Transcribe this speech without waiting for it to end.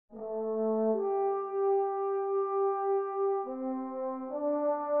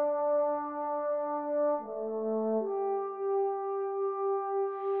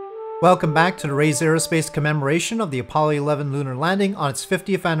Welcome back to the Rays Aerospace commemoration of the Apollo 11 lunar landing on its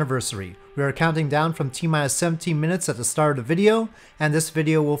 50th anniversary. We are counting down from T-minus 17 minutes at the start of the video, and this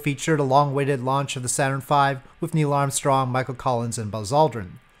video will feature the long-awaited launch of the Saturn V with Neil Armstrong, Michael Collins, and Buzz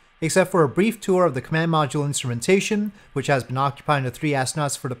Aldrin. Except for a brief tour of the command module instrumentation, which has been occupying the three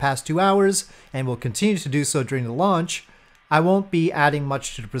astronauts for the past 2 hours, and will continue to do so during the launch, I won't be adding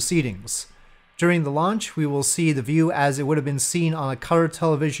much to the proceedings. During the launch, we will see the view as it would have been seen on a color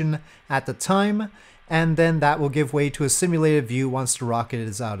television at the time, and then that will give way to a simulated view once the rocket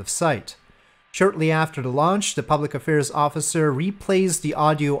is out of sight. Shortly after the launch, the public affairs officer replays the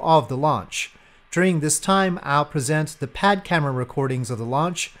audio of the launch. During this time, I'll present the pad camera recordings of the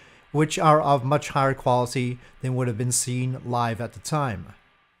launch, which are of much higher quality than would have been seen live at the time.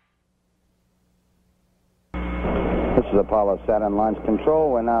 This is Apollo Saturn Launch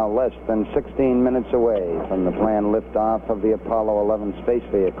Control. We're now less than 16 minutes away from the planned liftoff of the Apollo 11 space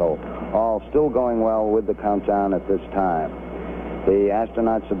vehicle. All still going well with the countdown at this time. The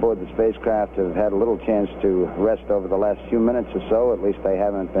astronauts aboard the spacecraft have had a little chance to rest over the last few minutes or so. At least they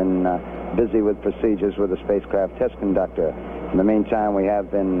haven't been busy with procedures with the spacecraft test conductor. In the meantime, we have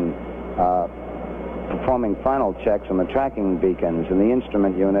been performing final checks on the tracking beacons in the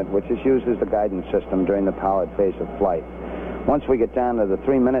instrument unit, which is used as the guidance system during the powered phase of flight. Once we get down to the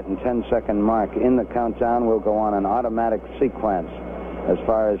 3-minute and 10-second mark in the countdown, we'll go on an automatic sequence. As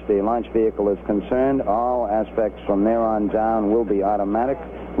far as the launch vehicle is concerned, all aspects from there on down will be automatic,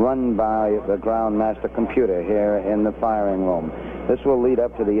 run by the ground master computer here in the firing room. This will lead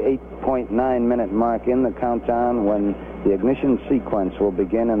up to the 8.9-minute mark in the countdown when the ignition sequence will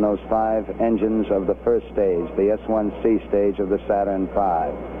begin in those 5 engines of the first stage, the S1C stage of the Saturn V.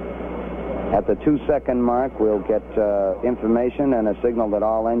 At the 2-second mark, we'll get information and a signal that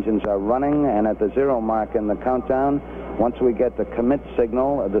all engines are running, and at the 0 mark in the countdown, once we get the commit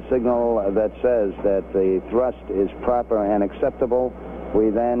signal, the signal that says that the thrust is proper and acceptable, we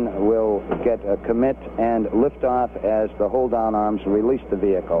then will get a commit and liftoff as the hold-down arms release the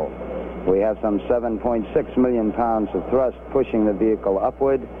vehicle. We have some 7.6 million pounds of thrust pushing the vehicle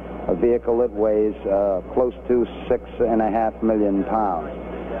upward, a vehicle that weighs close to 6.5 million pounds.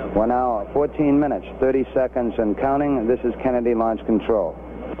 We're now 14 minutes, 30 seconds and counting. This is Kennedy Launch Control.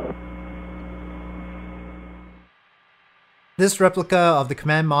 This replica of the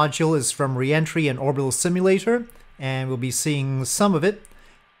command module is from Reentry and Orbital Simulator, and we'll be seeing some of it.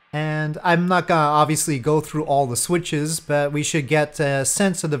 And I'm not gonna obviously go through all the switches, but we should get a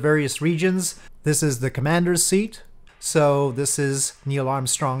sense of the various regions. This is the commander's seat, so this is Neil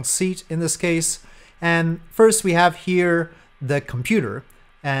Armstrong's seat in this case. And first we have here the computer,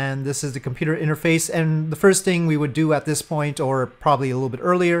 and this is the computer interface. And the first thing we would do at this point, or probably a little bit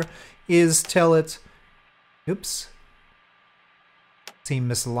earlier, is tell it, oops, seem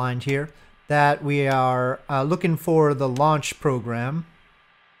misaligned here, that we are looking for the launch program.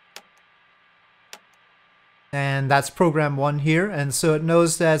 And that's program 1 here, and so it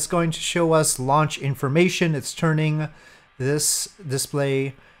knows that it's going to show us launch information. It's turning this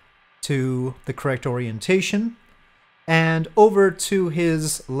display to the correct orientation. And over to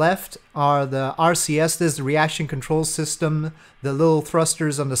his left are the RCS, this is the reaction control system, the little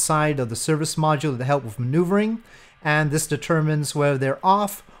thrusters on the side of the service module that help with maneuvering. And this determines whether they're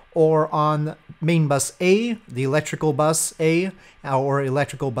off or on main bus A, the electrical bus A, or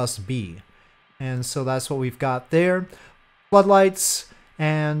electrical bus B. And so that's what we've got there. Floodlights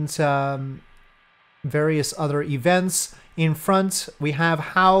and various other events. In front, we have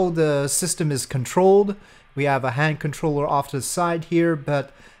how the system is controlled. We have a hand controller off to the side here,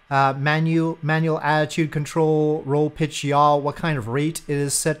 but manual attitude control, roll, pitch, yaw, what kind of rate it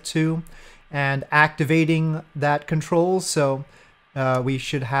is set to, and activating that control. So we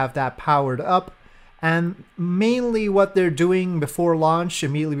should have that powered up. And mainly what they're doing before launch,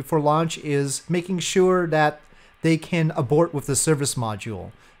 immediately before launch, is making sure that they can abort with the service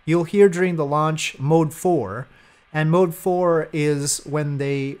module. You'll hear during the launch mode 4, and mode 4 is when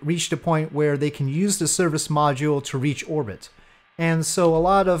they reach the point where they can use the service module to reach orbit. And so a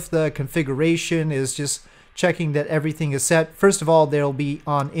lot of the configuration is just checking that everything is set. First of all, they'll be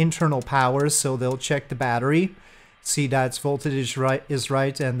on internal power, so they'll check the battery, see that its voltage is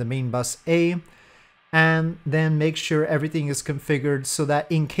right, and the main bus A. And then make sure everything is configured so that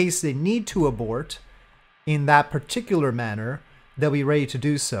in case they need to abort in that particular manner, they'll be ready to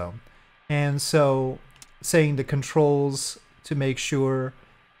do so. And so setting the controls to make sure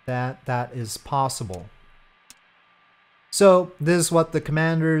that that is possible. So this is what the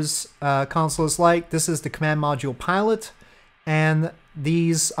commander's console is like. This is the command module pilot, and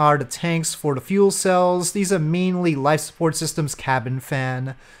these are the tanks for the fuel cells. These are mainly life support systems, cabin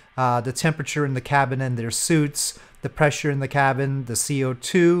fan, the temperature in the cabin and their suits, the pressure in the cabin, the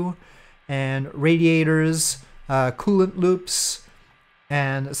CO2, and radiators, coolant loops,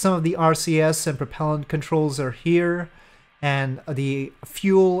 and some of the RCS and propellant controls are here, and the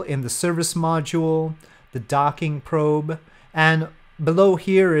fuel in the service module, the docking probe, and below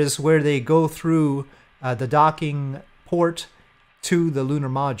here is where they go through the docking port to the lunar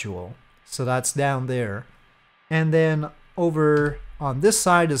module. So that's down there. And then over on this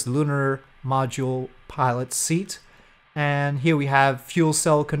side is the lunar module pilot seat. And here we have fuel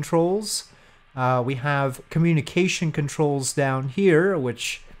cell controls. We have communication controls down here,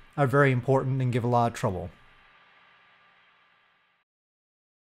 which are very important and give a lot of trouble.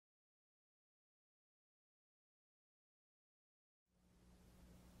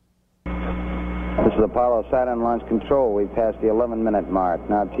 This is Apollo Saturn Launch Control. We've passed the 11-minute mark.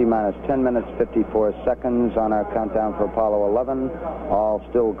 Now T-minus 10 minutes, 54 seconds on our countdown for Apollo 11. All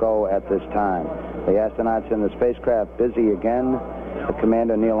still go at this time. The astronauts in the spacecraft busy again. The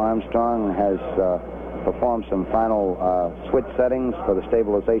commander, Neil Armstrong, has performed some final switch settings for the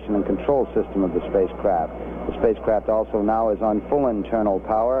stabilization and control system of the spacecraft. The spacecraft also now is on full internal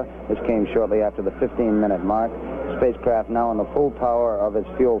power. This came shortly after the 15-minute mark. Spacecraft now on the full power of its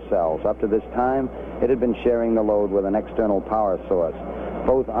fuel cells. Up to this time, it had been sharing the load with an external power source.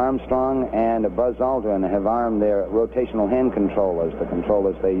 Both Armstrong and Buzz Aldrin have armed their rotational hand controllers, the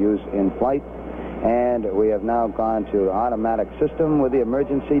controllers they use in flight. And we have now gone to the automatic system with the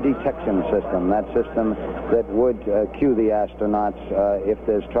emergency detection system, that system that would cue the astronauts if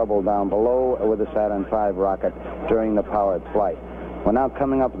there's trouble down below with the Saturn V rocket during the powered flight. We're now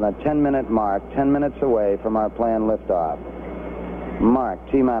coming up on the 10-minute mark, 10 minutes away from our planned liftoff. Mark,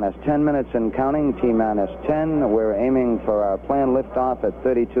 T-minus 10 minutes and counting, T-minus 10. We're aiming for our planned liftoff at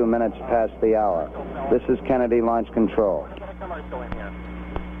 32 minutes past the hour. This is Kennedy Launch Control.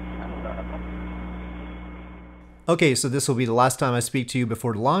 Okay, so this will be the last time I speak to you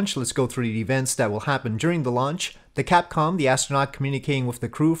before the launch. Let's go through the events that will happen during the launch. The Capcom, the astronaut communicating with the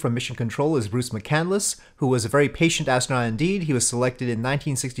crew from Mission Control, is Bruce McCandless, who was a very patient astronaut indeed. He was selected in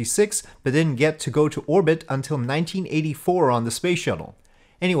 1966, but didn't get to go to orbit until 1984 on the space shuttle.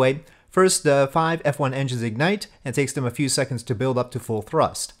 Anyway, first the 5 F1 engines ignite, and it takes them a few seconds to build up to full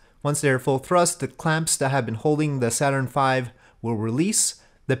thrust. Once they're full thrust, the clamps that have been holding the Saturn V will release.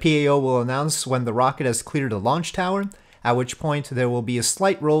 The PAO will announce when the rocket has cleared the launch tower, at which point there will be a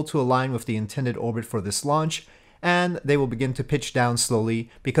slight roll to align with the intended orbit for this launch, and they will begin to pitch down slowly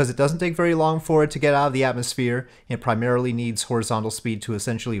because it doesn't take very long for it to get out of the atmosphere. It primarily needs horizontal speed to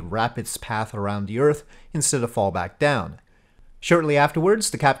essentially wrap its path around the Earth instead of fall back down. Shortly afterwards,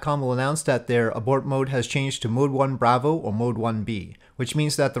 the Capcom will announce that their abort mode has changed to Mode 1 Bravo or Mode 1B, which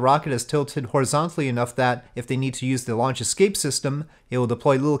means that the rocket is tilted horizontally enough that if they need to use the launch escape system, it will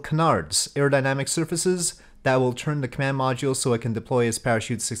deploy little canards, aerodynamic surfaces, that will turn the command module so it can deploy its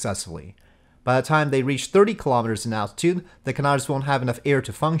parachute successfully. By the time they reach 30 kilometers in altitude, the canards won't have enough air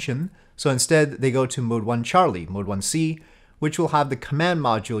to function, so instead they go to Mode 1 Charlie, Mode 1C, which will have the command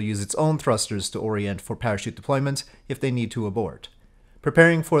module use its own thrusters to orient for parachute deployment if they need to abort.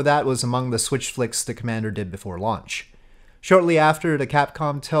 Preparing for that was among the switch flicks the commander did before launch. Shortly after, the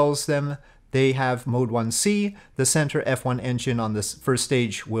Capcom tells them they have Mode 1C, the center F1 engine on this first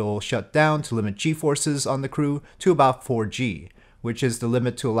stage will shut down to limit G-forces on the crew to about 4G, which is the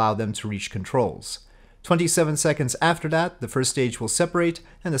limit to allow them to reach controls. 27 seconds after that, the first stage will separate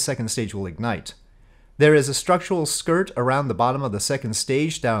and the second stage will ignite. There is a structural skirt around the bottom of the second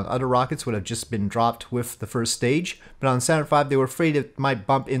stage that on other rockets would have just been dropped with the first stage, but on Saturn V they were afraid it might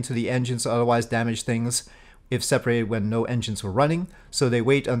bump into the engines or otherwise damage things if separated when no engines were running, so they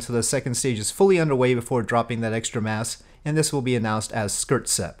wait until the second stage is fully underway before dropping that extra mass, and this will be announced as Skirt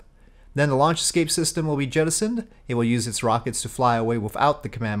SEP. Then the launch escape system will be jettisoned, it will use its rockets to fly away without the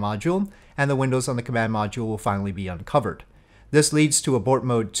command module, and the windows on the command module will finally be uncovered. This leads to Abort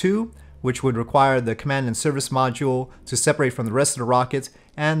Mode 2, which would require the command and service module to separate from the rest of the rocket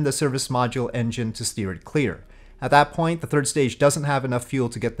and the service module engine to steer it clear. At that point, the third stage doesn't have enough fuel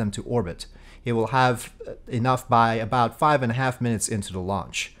to get them to orbit. It will have enough by about 5.5 minutes into the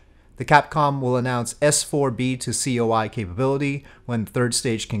launch. The Capcom will announce S4B to COI capability when the third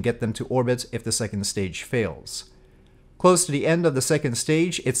stage can get them to orbit if the second stage fails. Close to the end of the second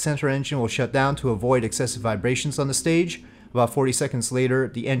stage, its center engine will shut down to avoid excessive vibrations on the stage. About 40 seconds later,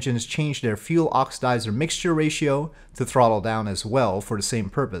 the engines change their fuel oxidizer mixture ratio to throttle down as well for the same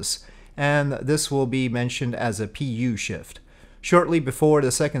purpose, and this will be mentioned as a PU shift. Shortly before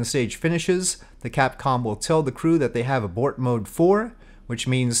the second stage finishes, the Capcom will tell the crew that they have Abort Mode 4, which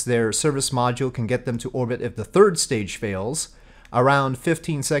means their service module can get them to orbit if the third stage fails. Around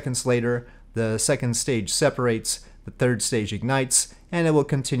 15 seconds later, the second stage separates, the third stage ignites, and it will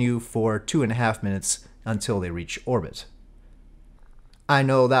continue for 2.5 minutes until they reach orbit. I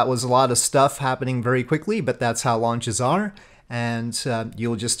know that was a lot of stuff happening very quickly, but that's how launches are, and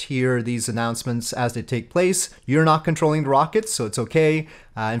you'll just hear these announcements as they take place. You're not controlling the rocket, so it's okay.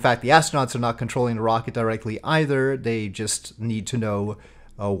 In fact, the astronauts are not controlling the rocket directly either. They just need to know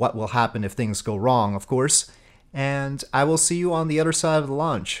what will happen if things go wrong, of course. And I will see you on the other side of the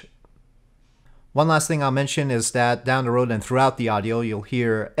launch. One last thing I'll mention is that down the road and throughout the audio, you'll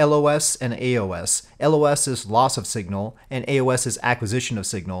hear LOS and AOS. LOS is loss of signal, and AOS is acquisition of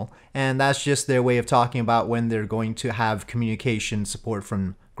signal, and that's just their way of talking about when they're going to have communication support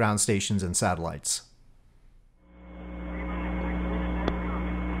from ground stations and satellites.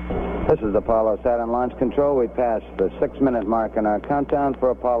 This is Apollo Saturn Launch Control. We passed the 6-minute mark in our countdown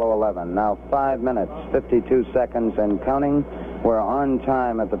for Apollo 11. Now 5 minutes, 52 seconds and counting. We're on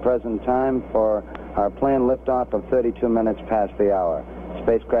time at the present time for our planned liftoff of 32 minutes past the hour.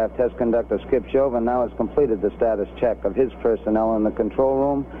 Spacecraft test conductor Skip Chauvin now has completed the status check of his personnel in the control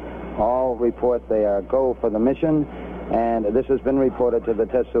room. All report they are go for the mission, and this has been reported to the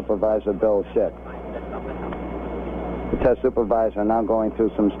test supervisor, Bill Schick. The test supervisor now going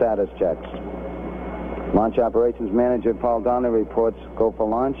through some status checks. Launch operations manager Paul Donnelly reports go for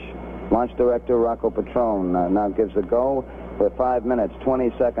launch. Launch director Rocco Petrone now gives a go for 5 minutes,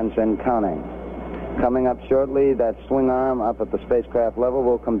 20 seconds and counting. Coming up shortly, that swing arm up at the spacecraft level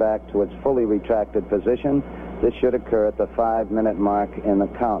will come back to its fully retracted position. This should occur at the 5-minute mark in the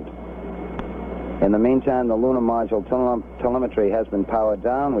count. In the meantime, the lunar module telemetry has been powered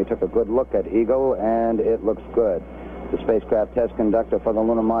down. We took a good look at Eagle, and it looks good. The spacecraft test conductor for the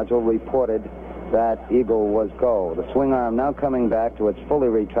lunar module reported that Eagle was go. The swing arm now coming back to its fully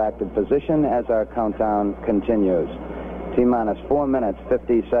retracted position as our countdown continues. T-minus 4 minutes,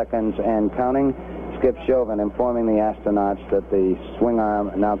 50 seconds and counting. Skip Chauvin informing the astronauts that the swing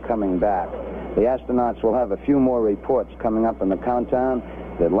arm now coming back. The astronauts will have a few more reports coming up in the countdown.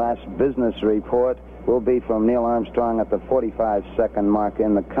 The last business report will be from Neil Armstrong at the 45-second mark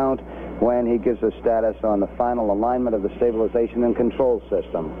in the count, when he gives a status on the final alignment of the stabilization and control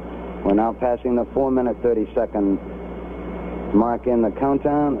system. We're now passing the 4-minute, 30-second mark in the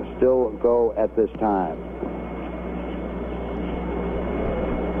countdown. Still go at this time.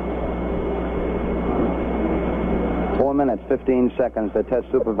 Four minutes, 15 seconds. The test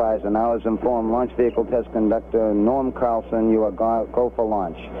supervisor now has informed launch vehicle test conductor Norm Carlson you are go for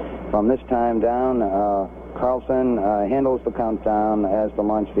launch. From this time down, Carlson handles the countdown as the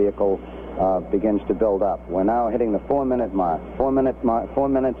launch vehicle begins to build up. We're now hitting the 4-minute mark. 4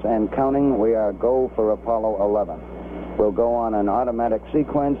 minutes and counting. We are go for Apollo 11. We'll go on an automatic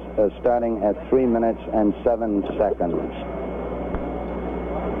sequence starting at 3 minutes and 7 seconds.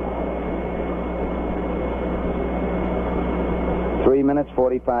 3 minutes,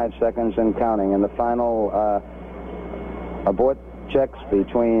 45 seconds and counting. And the final abort checks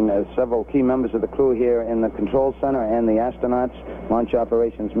between several key members of the crew here in the control center and the astronauts. Launch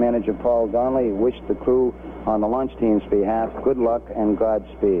operations manager Paul Donnelly wished the crew on the launch team's behalf good luck and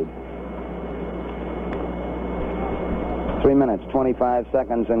Godspeed. 3 minutes, 25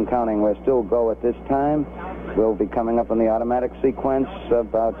 seconds and counting. We're still go at this time. We'll be coming up in the automatic sequence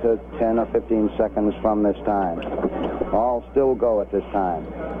about 10 or 15 seconds from this time. All still go at this time.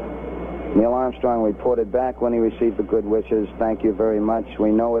 Neil Armstrong reported back when he received the good wishes. Thank you very much.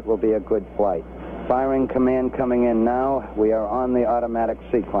 We know it will be a good flight. Firing command coming in now. We are on the automatic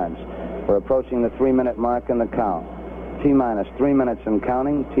sequence. We're approaching the 3-minute mark in the count. T-minus 3 minutes and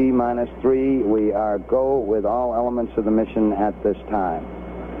counting. T-minus 3. We are go with all elements of the mission at this time.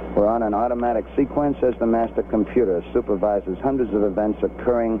 We're on an automatic sequence as the master computer supervises hundreds of events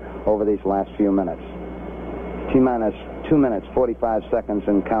occurring over these last few minutes. T-minus 2 minutes, 45 seconds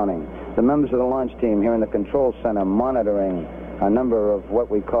and counting. The members of the launch team here in the control center monitoring a number of what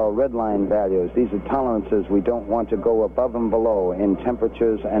we call red line values. These are tolerances we don't want to go above and below in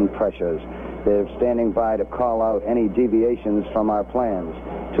temperatures and pressures. They're standing by to call out any deviations from our plans.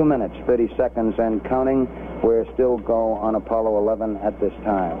 2 minutes, 30 seconds and counting. We're still go on Apollo 11 at this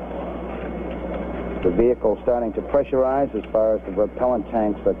time. The vehicle starting to pressurize as far as the propellant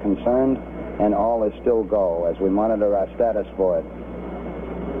tanks are concerned, and all is still go as we monitor our status for it.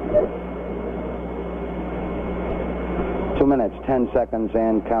 2 minutes, 10 seconds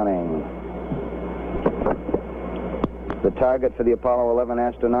and counting. The target for the Apollo 11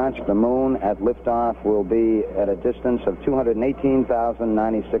 astronauts, the moon at liftoff, will be at a distance of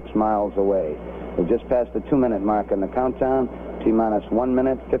 218,096 miles away. We've just passed the 2-minute mark in the countdown. T-minus 1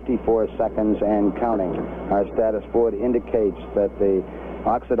 minute, 54 seconds and counting. Our status board indicates that the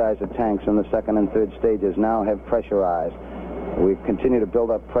oxidizer tanks in the second and third stages now have pressurized. We continue to build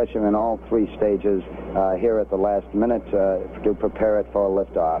up pressure in all three stages here at the last minute to prepare it for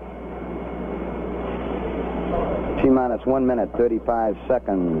liftoff. T-minus 1 minute, 35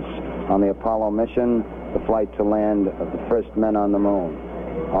 seconds on the Apollo mission, the flight to land of the first men on the moon.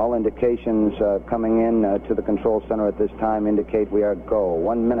 All indications coming in to the control center at this time indicate we are go.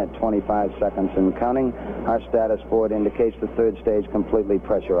 1 minute, 25 seconds and counting. Our status board indicates the third stage completely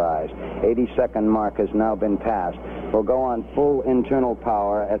pressurized. 80-second mark has now been passed. We'll go on full internal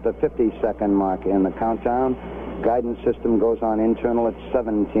power at the 50-second mark in the countdown. Guidance system goes on internal at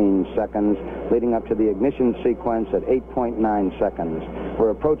 17 seconds, leading up to the ignition sequence at 8.9 seconds.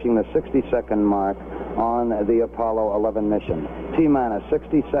 We're approaching the 60-second mark on the Apollo 11 mission. T-minus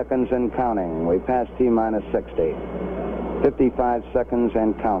 60 seconds and counting. We passed T-minus 60. 55 seconds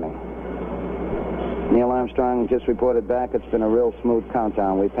and counting. Neil Armstrong just reported back. It's been a real smooth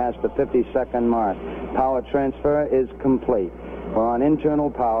countdown. We passed the 50-second mark. Power transfer is complete. We're on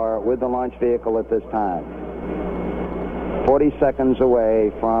internal power with the launch vehicle at this time. 40 seconds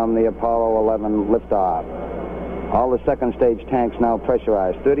away from the Apollo 11 liftoff. All the second stage tanks now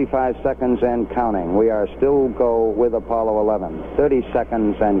pressurized. 35 seconds and counting. We are still go with Apollo 11. 30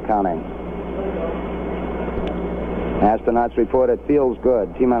 seconds and counting. Astronauts report it feels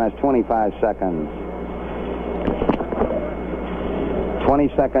good. T-minus 25 seconds. 20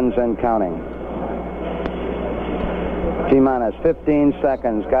 seconds and counting. T-minus 15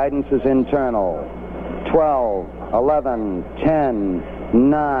 seconds. Guidance is internal. 12, 11, 10,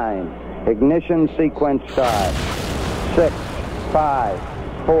 9. Ignition sequence start. 6, 5,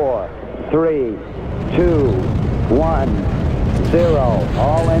 4, 3, 2, 1, 0.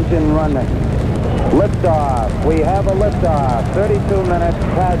 All engine running. Liftoff. We have a liftoff. 32 minutes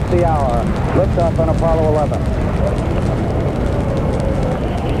past the hour. Liftoff on Apollo 11.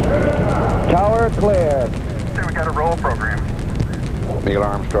 Tower cleared. We got a roll program. Neil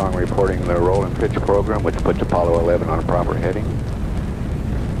Armstrong reporting the roll and pitch program, which puts Apollo 11 on a proper heading.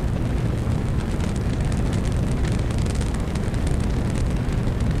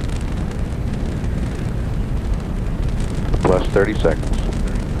 Plus 30 seconds.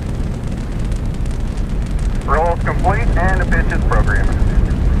 Roll is complete and the pitch is programmed.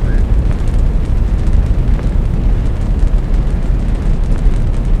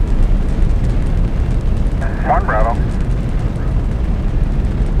 One Bravo.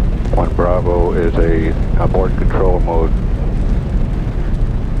 One Bravo is a abort control mode.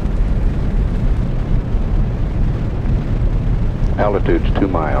 Altitude's 2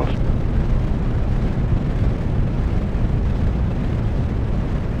 miles.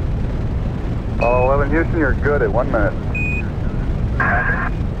 Apollo 11 Houston, you're good at 1 minute.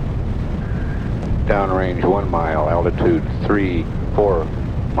 Downrange 1 mile, altitude 4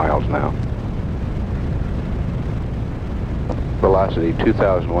 miles now. Velocity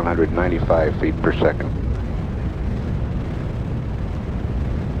 2,195 feet per second.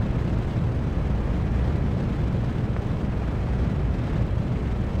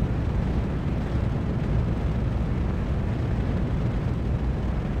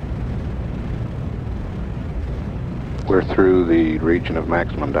 We're through the region of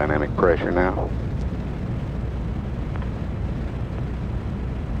maximum dynamic pressure now.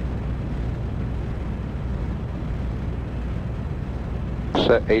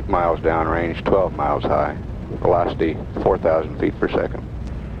 Set 8 miles downrange, 12 miles high. Velocity 4,000 feet per second.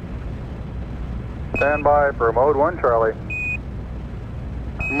 Stand by for mode 1 Charlie.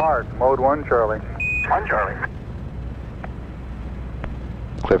 Mark, mode 1 Charlie. 1 Charlie.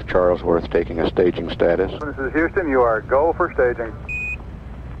 Cliff Charlesworth taking a staging status. This is Houston, you are go for staging.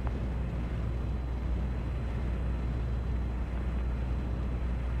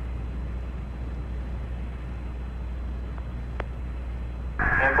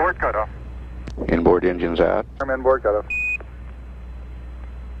 Inboard cutoff. Inboard engines out. Inboard cutoff.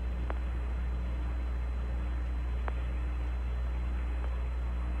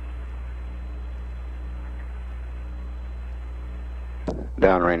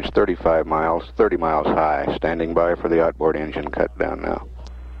 Downrange 35 miles, 30 miles high. Standing by for the outboard engine cut down now.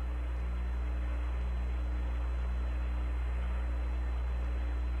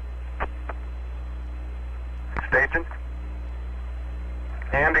 Staging.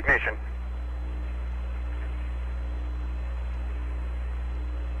 And ignition.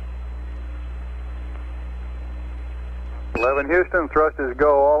 Houston, thrust is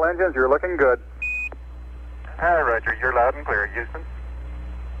go. All engines, you're looking good. Roger, you're loud and clear, Houston.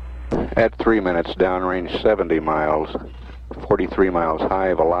 At 3 minutes, downrange 70 miles, 43 miles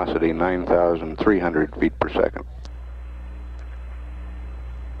high, velocity 9,300 feet per second.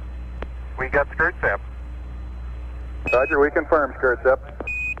 We got skirt SEP. Roger, we confirm skirt SEP.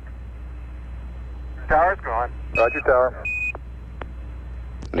 Tower's gone. Roger, tower.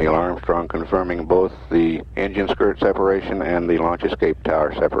 Neil Armstrong confirming both the engine skirt separation and the launch escape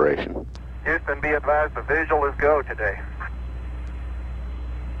tower separation. Houston, be advised the visual is go today.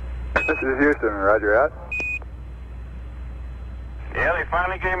 This is Houston, roger out. Yeah, they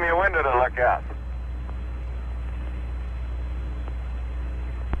finally gave me a window to look out.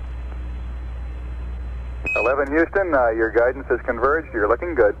 Houston, your guidance has converged. You're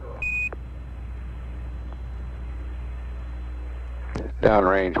looking good.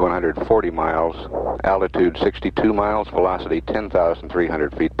 Downrange 140 miles, altitude 62 miles, velocity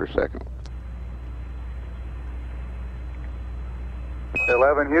 10,300 feet per second.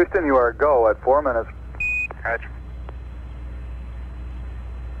 11 Houston, you are go at 4 minutes. Roger.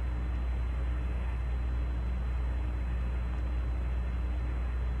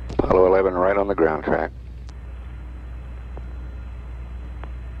 Apollo 11 right on the ground track.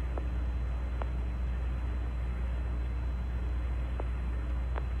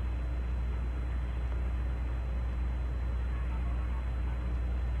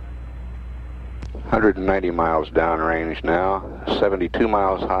 .190 miles downrange now, 72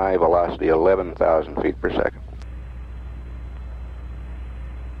 miles high, velocity 11,000 feet per second.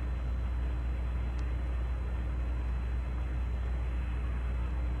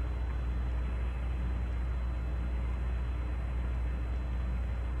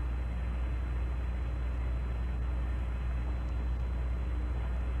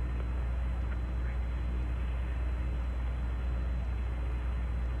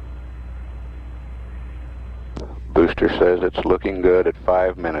 Booster says it's looking good at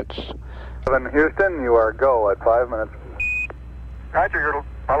 5 minutes. 11 Houston, you are go at 5 minutes. Roger, your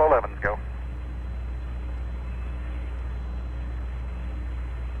Apollo 11's go.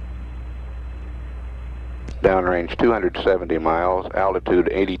 Downrange 270 miles, altitude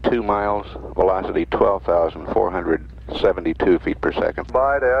 82 miles, velocity 12,472 feet per second.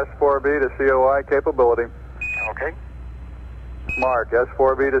 Bye to S4B to COI capability. Okay. Mark,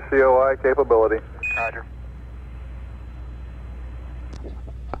 S4B to COI capability. Roger.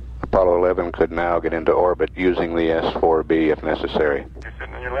 Apollo 11 could now get into orbit using the S4B if necessary. You're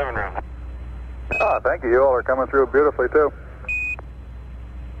sitting in your living room. Ah, thank you. You all are coming through beautifully, too.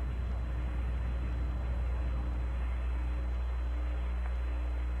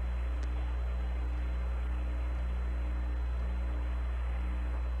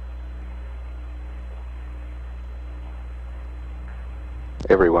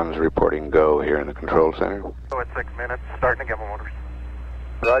 Everyone's reporting go here in the control center. So at 6 minutes, starting to get motors.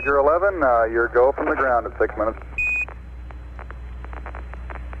 Roger 11, your go from the ground at 6 minutes.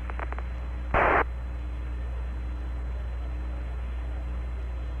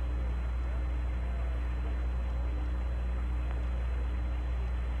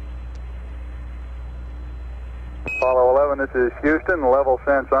 Apollo 11, this is Houston, level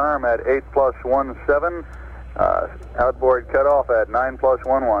sense arm at 8+17, outboard cutoff at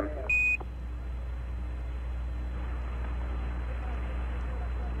 9+11.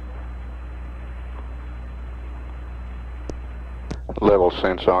 Level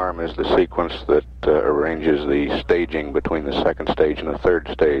sense arm is the sequence that arranges the staging between the second stage and the third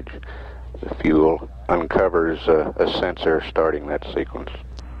stage. The fuel uncovers a sensor starting that sequence.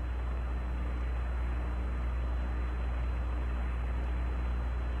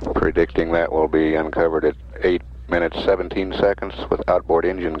 Predicting that will be uncovered at 8 minutes 17 seconds with outboard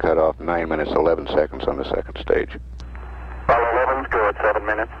engine cutoff 9 minutes 11 seconds on the second stage. Apollo 11's go at 7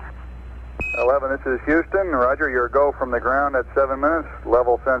 minutes. 11, this is Houston. Roger, your go from the ground at 7 minutes.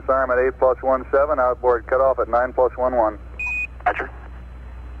 Level sense arm at 8+17, outboard cutoff at 9+11. Roger.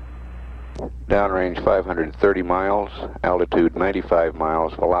 Downrange 530 miles, altitude 95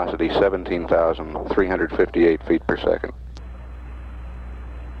 miles, velocity 17,358 feet per second.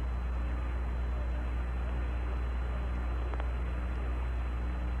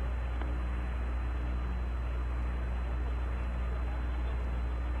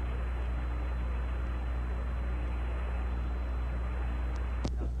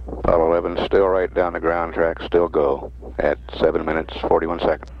 Apollo 11 still right down the ground track, still go at 7 minutes 41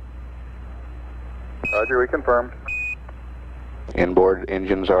 seconds. Roger, we confirm. Inboard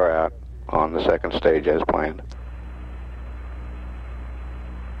engines are out on the second stage as planned.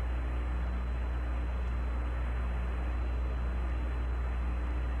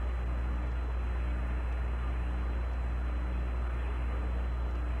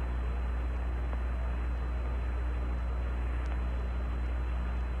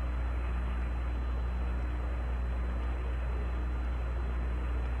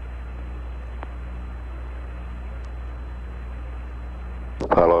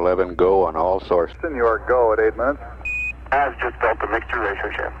 Apollo 11, go on all sources. Houston, you are go at 8 minutes. I've just built the mixture ratio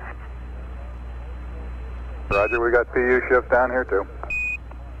shift. Roger, we got PU shift down here too.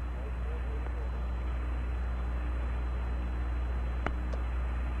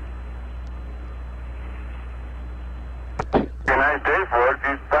 A nice day for it.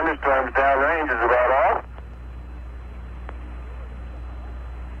 These thunderstorms downrange is about all.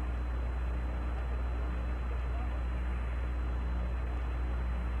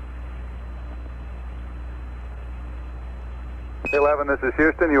 This is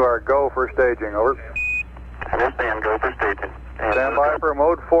Houston. You are go for staging. Over. Understand, go for staging. Stand by for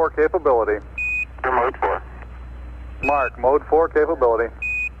mode 4 capability. For mode 4. Mark, mode 4 capability.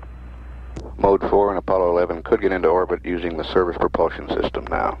 Mode 4 and Apollo 11 could get into orbit using the service propulsion system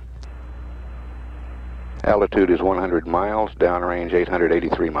now. Altitude is 100 miles, downrange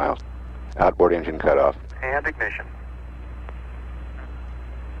 883 miles. Outboard engine cutoff. And ignition.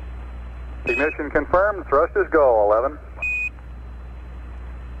 Ignition confirmed. Thrust is go, 11.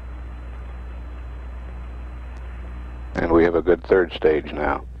 And we have a good third stage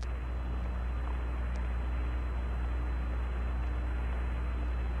now.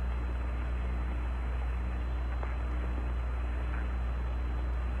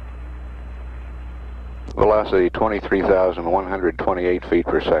 Velocity 23,128 feet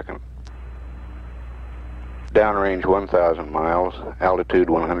per second. Downrange 1,000 miles, altitude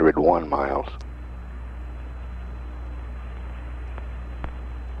 101 miles.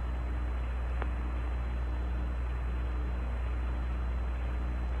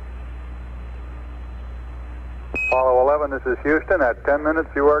 Apollo 11, this is Houston. At 10 minutes,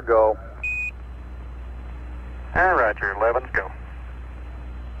 you are go. And Roger, 11's go.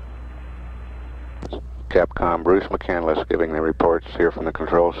 Capcom Bruce McCandless giving the reports here from the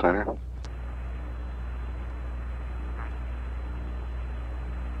control center.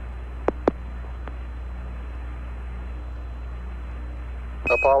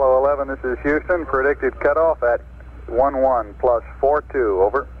 Apollo 11, this is Houston. Predicted cutoff at 11 plus 42.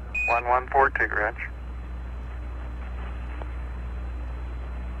 Over. 1142, Reg.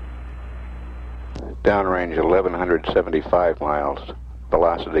 Downrange 1,175 miles.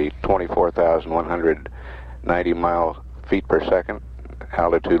 Velocity 24,190 feet per second.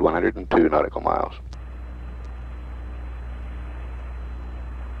 Altitude 102 nautical miles.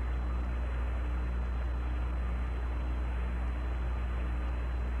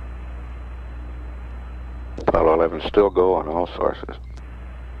 Apollo 11 still go on all sources.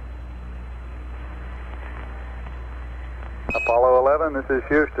 Apollo 11, this is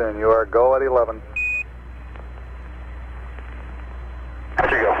Houston. You are go at 11.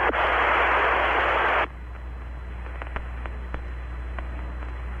 Roger, go.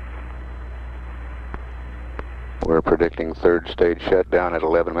 We're predicting third stage shutdown at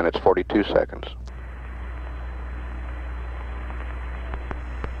 11 minutes 42 seconds.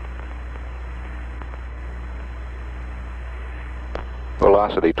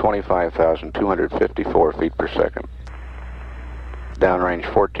 Velocity 25,254 feet per second. Downrange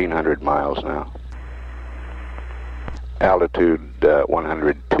 1,400 miles now. Altitude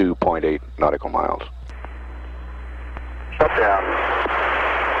 102.8 nautical miles. Shutdown.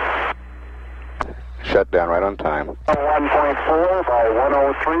 Shutdown right on time. 1.4 by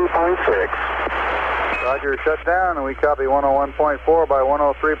 103.6. Roger, shut down, and we copy 101.4 by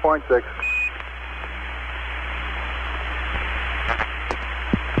 103.6.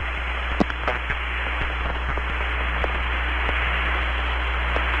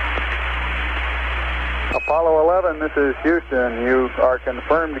 Apollo 11, this is Houston. You are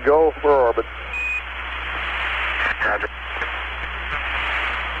confirmed to go for orbit. Roger.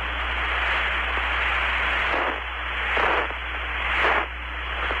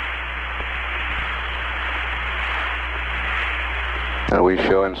 And we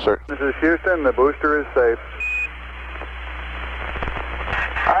show insert. This is Houston. The booster is safe.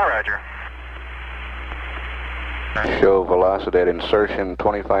 Roger. Show velocity at insertion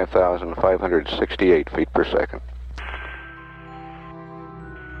 25,568 feet per second.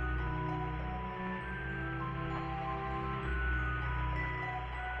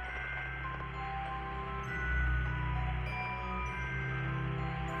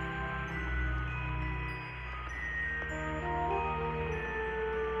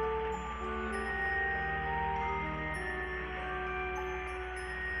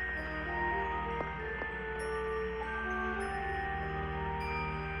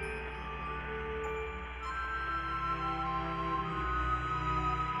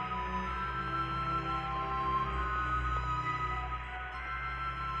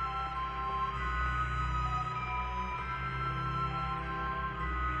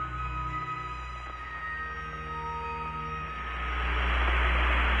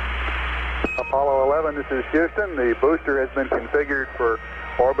 Apollo 11, this is Houston. The booster has been configured for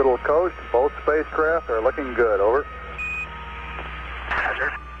orbital coast. Both spacecraft are looking good. Over.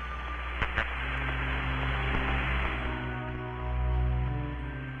 Roger.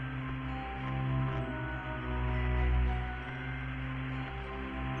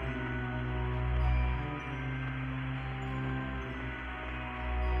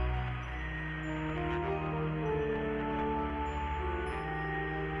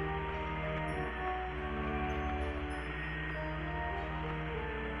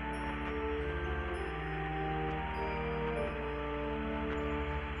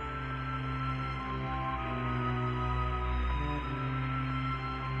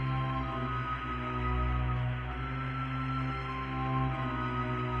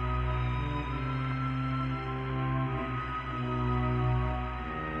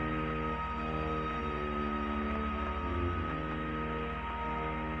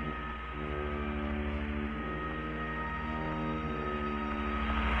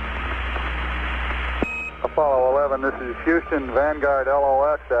 Apollo 11, this is Houston, Vanguard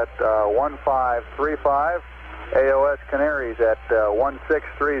LOS at 1535, AOS Canaries at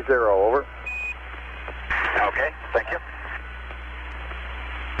 1630, over. Okay, thank you.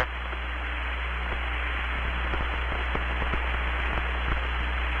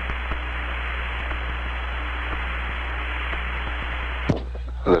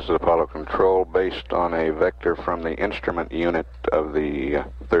 This is Apollo Control based on a vector from the instrument unit of the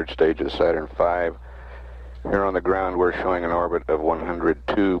third stage of Saturn V. Here on the ground we're showing an orbit of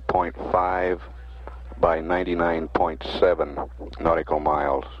 102.5 by 99.7 nautical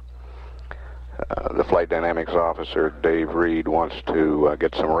miles. The flight dynamics officer, Dave Reed, wants to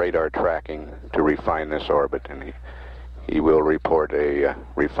get some radar tracking to refine this orbit, and he will report a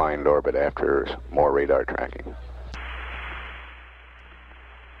refined orbit after more radar tracking.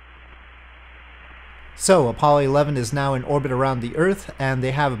 So Apollo 11 is now in orbit around the Earth, and they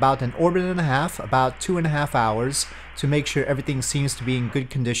have about an orbit and a half, about 2.5 hours, to make sure everything seems to be in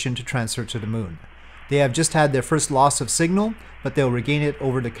good condition to transfer to the Moon. They have just had their first loss of signal, but they'll regain it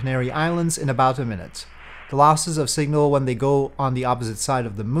over the Canary Islands in about a minute. The losses of signal when they go on the opposite side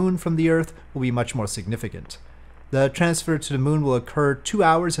of the Moon from the Earth will be much more significant. The transfer to the Moon will occur 2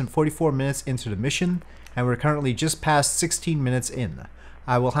 hours and 44 minutes into the mission, and we're currently just past 16 minutes in.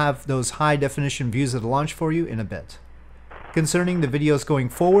 I will have those high-definition views of the launch for you in a bit. Concerning the videos going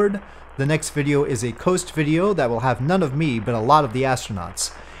forward, the next video is a coast video that will have none of me but a lot of the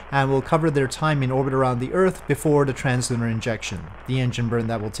astronauts, and will cover their time in orbit around the Earth before the translunar injection, the engine burn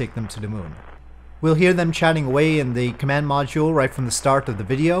that will take them to the Moon. We'll hear them chatting away in the command module right from the start of the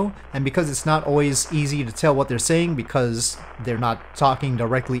video, and because it's not always easy to tell what they're saying because they're not talking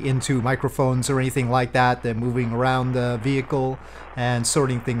directly into microphones or anything like that, they're moving around the vehicle and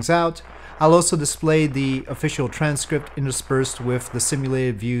sorting things out, I'll also display the official transcript interspersed with the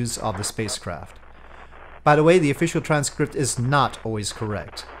simulated views of the spacecraft. By the way, the official transcript is not always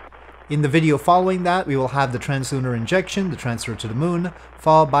correct. In the video following that, we will have the translunar injection, the transfer to the Moon,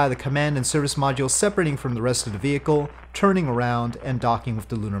 followed by the command and service module separating from the rest of the vehicle, turning around, and docking with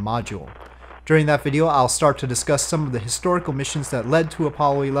the lunar module. During that video, I'll start to discuss some of the historical missions that led to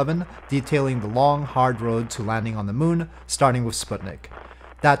Apollo 11, detailing the long, hard road to landing on the Moon, starting with Sputnik.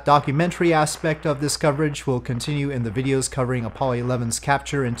 That documentary aspect of this coverage will continue in the videos covering Apollo 11's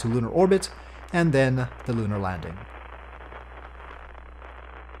capture into lunar orbit, and then the lunar landing.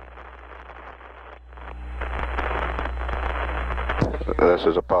 This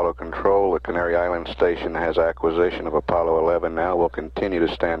is Apollo Control. The Canary Island station has acquisition of Apollo 11 now. We'll continue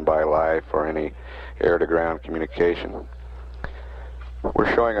to stand by live for any air-to-ground communication.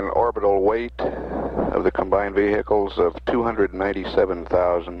 We're showing an orbital weight of the combined vehicles of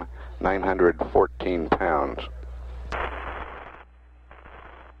 297,914 pounds.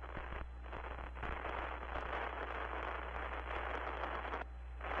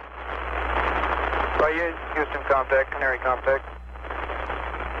 Houston contact, Canary contact.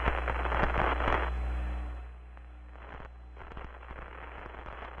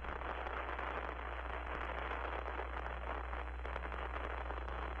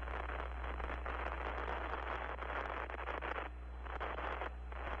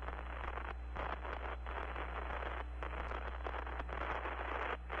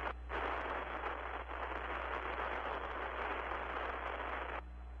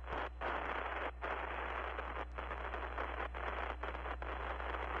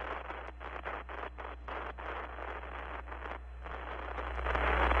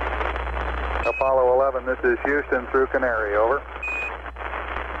 Apollo 11, this is Houston through Canary, over.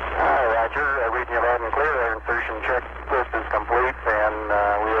 Roger, reading you loud and clear. Our insertion checklist is complete, and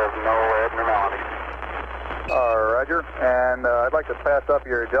we have no abnormalities. like to pass up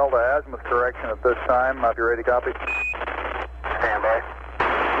your Delta azimuth correction at this time. If you're ready to copy. Stand by.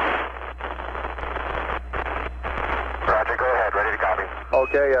 Roger, go ahead. Ready to copy.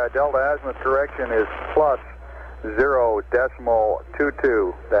 Okay, Delta azimuth correction is plus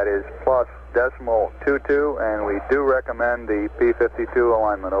 0.22. That is plus 0.22, and we do recommend the P52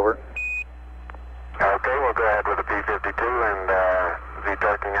 alignment. Over. Okay, we'll go ahead with the P52 and the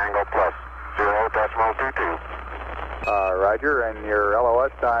torquing angle plus 0.22. Roger, and your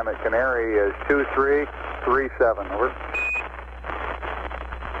LOS time at Canary is 2337. Over.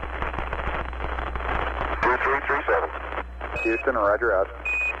 2337. Houston, Roger out.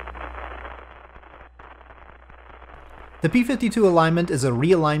 The P52 alignment is a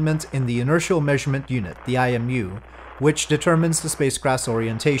realignment in the Inertial Measurement Unit, the IMU, which determines the spacecraft's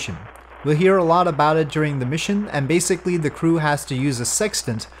orientation. We'll hear a lot about it during the mission, and basically the crew has to use a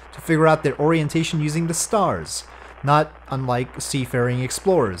sextant to figure out their orientation using the stars, not unlike seafaring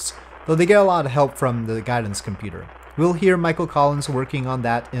explorers, though they get a lot of help from the guidance computer. We'll hear Michael Collins working on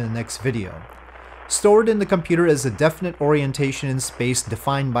that in the next video. Stored in the computer is a definite orientation in space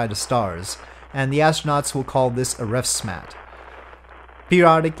defined by the stars, and the astronauts will call this a REFSMAT.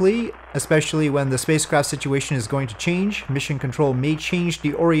 Periodically, especially when the spacecraft situation is going to change, Mission Control may change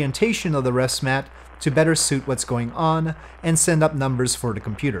the orientation of the REFSMAT to better suit what's going on and send up numbers for the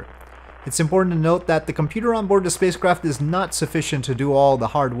computer. It's important to note that the computer on board the spacecraft is not sufficient to do all the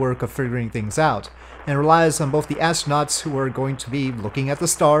hard work of figuring things out, and relies on both the astronauts who are going to be looking at the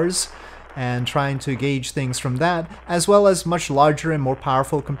stars and trying to gauge things from that, as well as much larger and more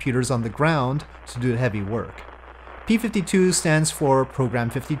powerful computers on the ground to do the heavy work. P52 stands for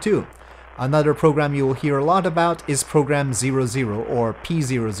Program 52. Another program you will hear a lot about is Program 00 or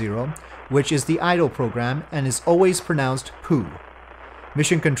P00, which is the idle program and is always pronounced POO.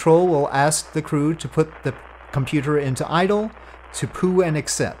 Mission Control will ask the crew to put the computer into idle, to POO and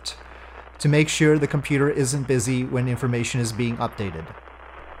accept, to make sure the computer isn't busy when information is being updated.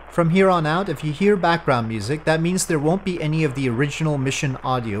 From here on out, if you hear background music, that means there won't be any of the original mission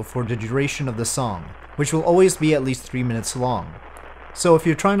audio for the duration of the song, which will always be at least 3 minutes long. So if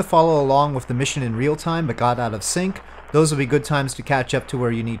you're trying to follow along with the mission in real time but got out of sync, those will be good times to catch up to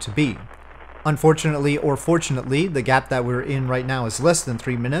where you need to be. Unfortunately or fortunately, the gap that we're in right now is less than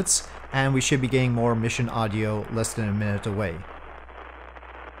 3 minutes, and we should be getting more mission audio less than a minute away.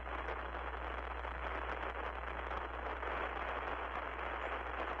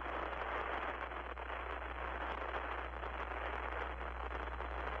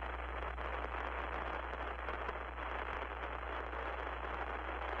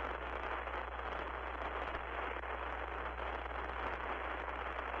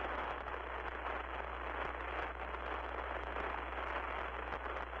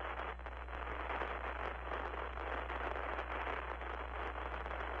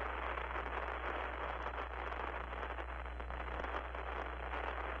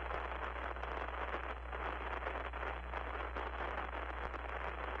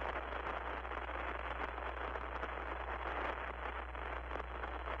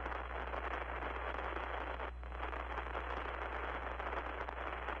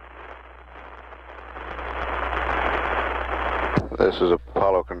 This is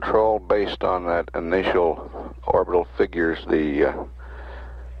Apollo Control. Based on that initial orbital figures, the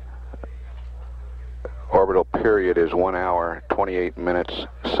orbital period is 1 hour, 28 minutes,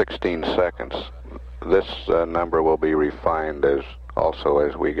 16 seconds. This number will be refined as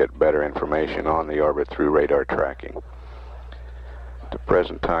we get better information on the orbit through radar tracking. At the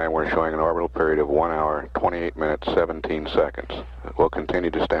present time, we're showing an orbital period of 1 hour, 28 minutes, 17 seconds. We'll continue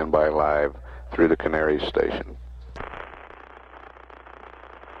to stand by live through the Canary station.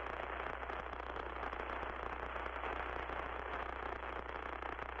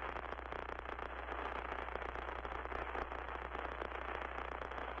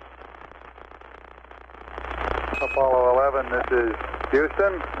 Apollo 11, this is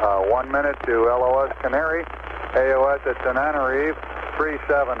Houston. 1 minute to LOS Canary. AOS at Tananarive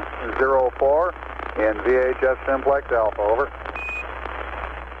 3704 in VHF Simplex Alpha. Over.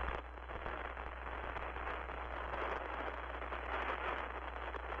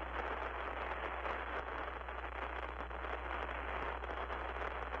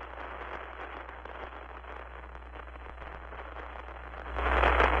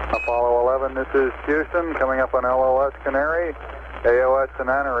 Apollo 11, this is Houston, coming up on LOS Canary, AOS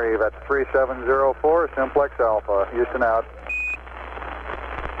Tananarive at 3704, Simplex Alpha. Houston out.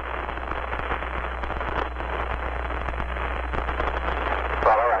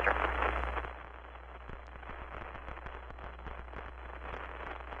 Follow, roger.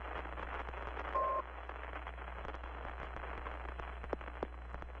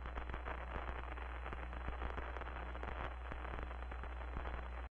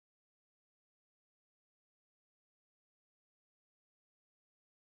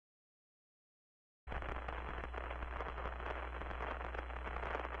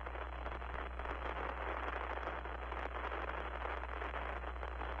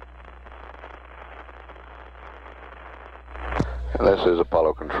 This is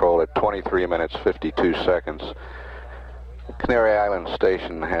Apollo Control at 23 minutes 52 seconds. Canary Island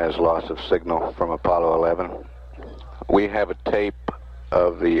Station has loss of signal from Apollo 11. We have a tape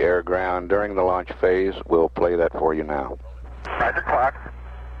of the air-ground during the launch phase. We'll play that for you now. Roger, clock.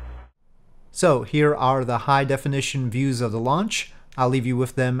 So here are the high-definition views of the launch. I'll leave you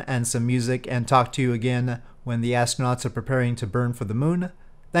with them and some music and talk to you again when the astronauts are preparing to burn for the moon.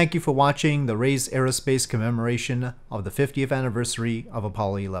 Thank you for watching the Rays Aerospace commemoration of the 50th anniversary of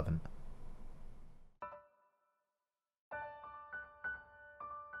Apollo 11.